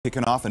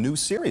Kicking off a new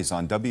series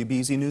on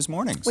WBZ News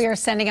Mornings. We are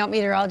sending out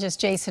meteorologist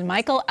Jason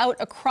Mikell out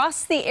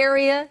across the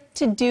area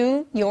to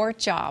do your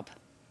job.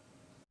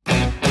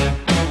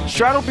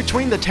 Straddled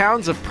between the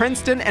towns of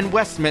Princeton and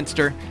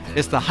Westminster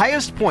is the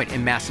highest point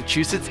in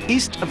Massachusetts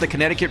east of the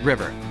Connecticut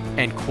River,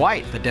 and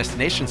quite the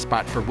destination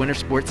spot for winter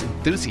sports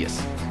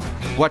enthusiasts.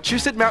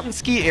 Wachusett Mountain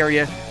Ski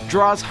Area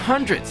draws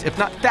hundreds, if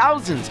not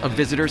thousands, of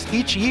visitors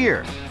each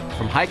year.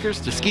 From hikers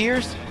to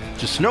skiers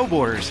to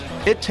snowboarders,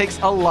 it takes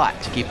a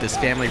lot to keep this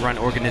family-run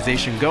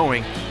organization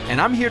going, and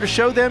I'm here to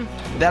show them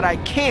that I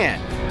can.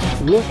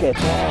 Look at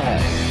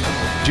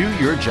that. Do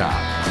your job.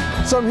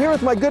 So I'm here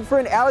with my good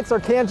friend Alex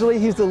Arcangeli.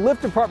 He's the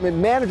lift department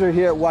manager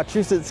here at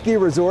Wachusett Ski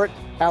Resort.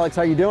 Alex,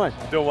 how you doing?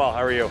 Doing well.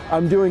 How are you?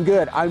 I'm doing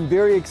good. I'm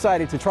very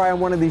excited to try on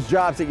one of these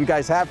jobs that you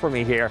guys have for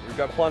me here. We've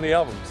got plenty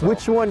of them. So.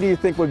 Which one do you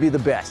think would be the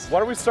best? Why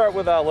don't we start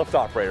with a lift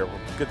operator? We'll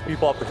get the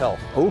people up the hill.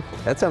 Oh,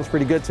 that sounds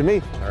pretty good to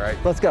me. All right.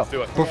 Let's go. Let's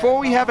do it. Before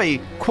we have a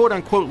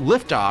quote-unquote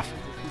liftoff,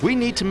 we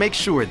need to make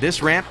sure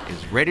this ramp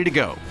is ready to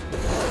go.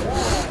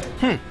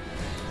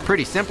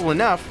 Pretty simple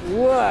enough.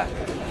 What?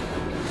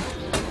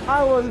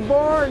 I was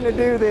born to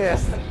do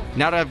this.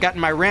 Now that I've gotten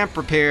my ramp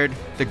prepared,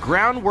 the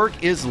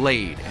groundwork is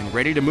laid and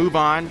ready to move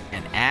on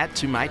and add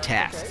to my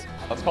tasks.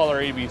 Let's call our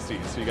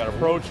ABC. So you got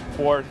approach,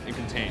 board, and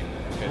contain.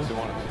 Okay, so you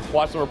want to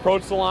watch them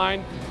approach the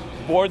line,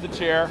 board the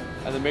chair,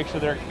 and then make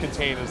sure they're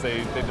contained as they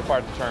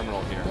depart the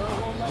terminal here.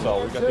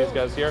 So we've got these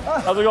guys here.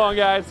 How's it going,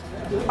 guys?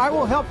 I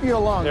will help you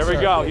along. There we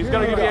go. He's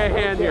going to give you a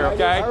hand here,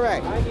 okay? All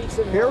right.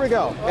 Here we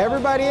go.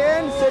 Everybody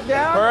in, sit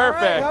down.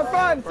 Perfect. All right,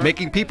 have fun.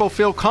 Making people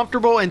feel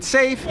comfortable and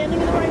safe. Standing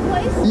in the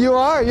right place? You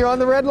are. You're on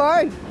the red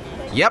line.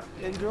 Yep,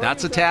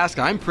 that's a task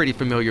I'm pretty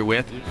familiar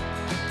with.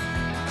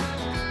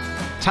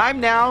 Time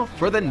now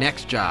for the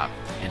next job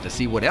and to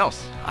see what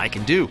else I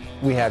can do.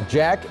 We have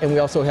Jack and we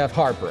also have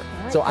Harper.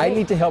 Right, so I great.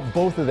 need to help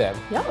both of them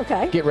Yeah,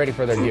 okay. get ready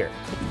for their gear.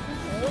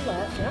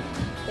 Yep.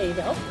 There you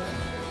go.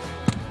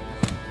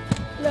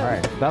 All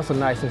right, that's a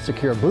nice and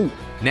secure boot.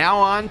 Now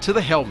on to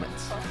the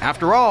helmets.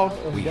 After all,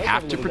 we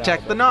have to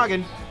protect the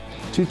noggin.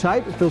 Too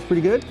tight? It feels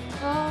pretty good?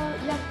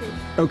 Yes, please.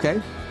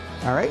 Okay.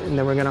 All right, and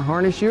then we're gonna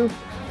harness you.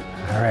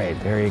 All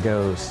right, there he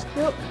goes.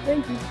 Yep,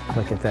 thank you.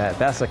 Look at that.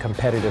 That's a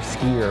competitive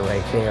skier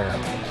right there.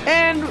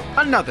 And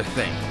another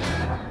thing.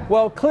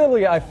 Well,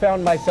 clearly I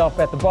found myself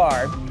at the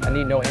bar. I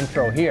need no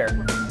intro here.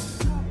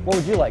 What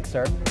would you like,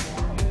 sir?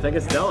 Take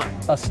a Stella.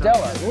 A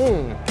Stella.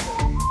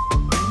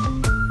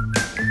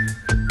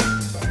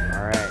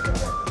 All right,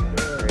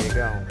 there you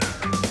go.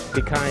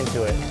 Be kind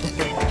to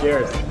it.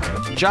 Cheers.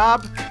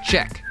 Job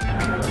check.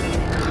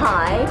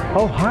 Hi,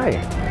 Oh, hi.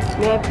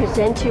 may I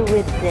present you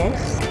with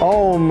this?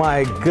 Oh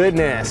my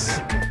goodness.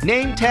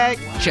 Name tag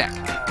check.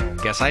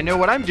 Guess I know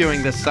what I'm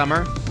doing this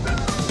summer.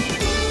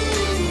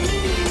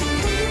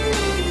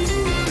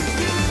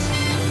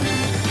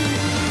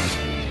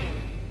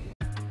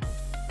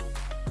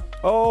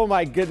 Oh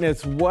my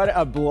goodness, what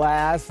a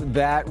blast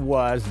that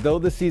was. Though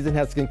the season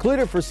has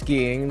concluded for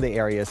skiing, the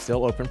area is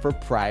still open for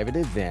private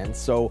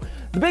events. So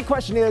the big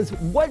question is,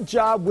 what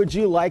job would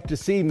you like to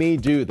see me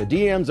do? The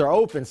DMs are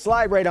open,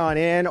 slide right on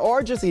in,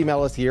 or just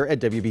email us here at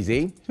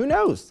WBZ. Who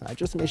knows? I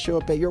just may show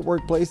up at your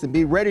workplace and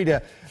be ready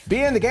to be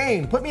in the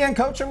game. Put me in,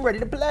 coach, I'm ready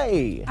to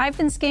play. I've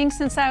been skiing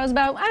since I was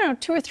about,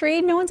 2 or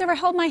 3. No one's ever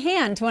held my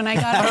hand when I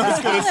got I was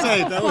going to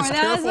say, that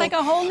was like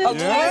a whole new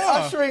twist.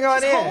 Ushering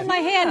on Hold in. my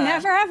hand,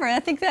 never ever.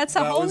 I think that's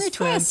a whole new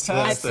twist.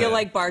 I feel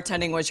like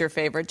bartending was your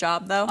favorite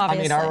job, though. I mean, I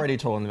Obviously. already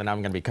told him that I'm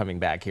going to be coming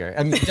back here.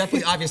 I mean,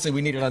 definitely, obviously,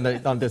 we need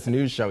it on this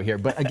news show here.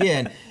 But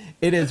again,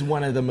 it is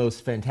one of the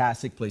most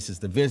fantastic places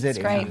to visit.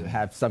 If great. you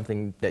have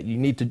something that you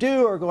need to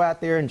do, or go out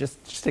there and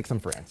just take some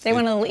friends. They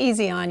went a little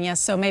easy on you,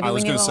 so maybe I we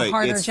was need a going to little say,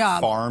 harder it's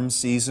job. farm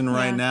season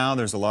right Yeah. now.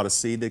 There's a lot of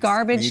seed that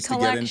Garbage needs to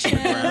get into the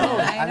collection.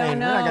 ground. I don't We're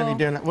know. not going to be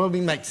doing that. Well,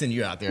 we might send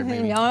you out there,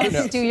 maybe. No, Who knows?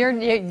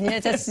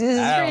 this is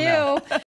for you.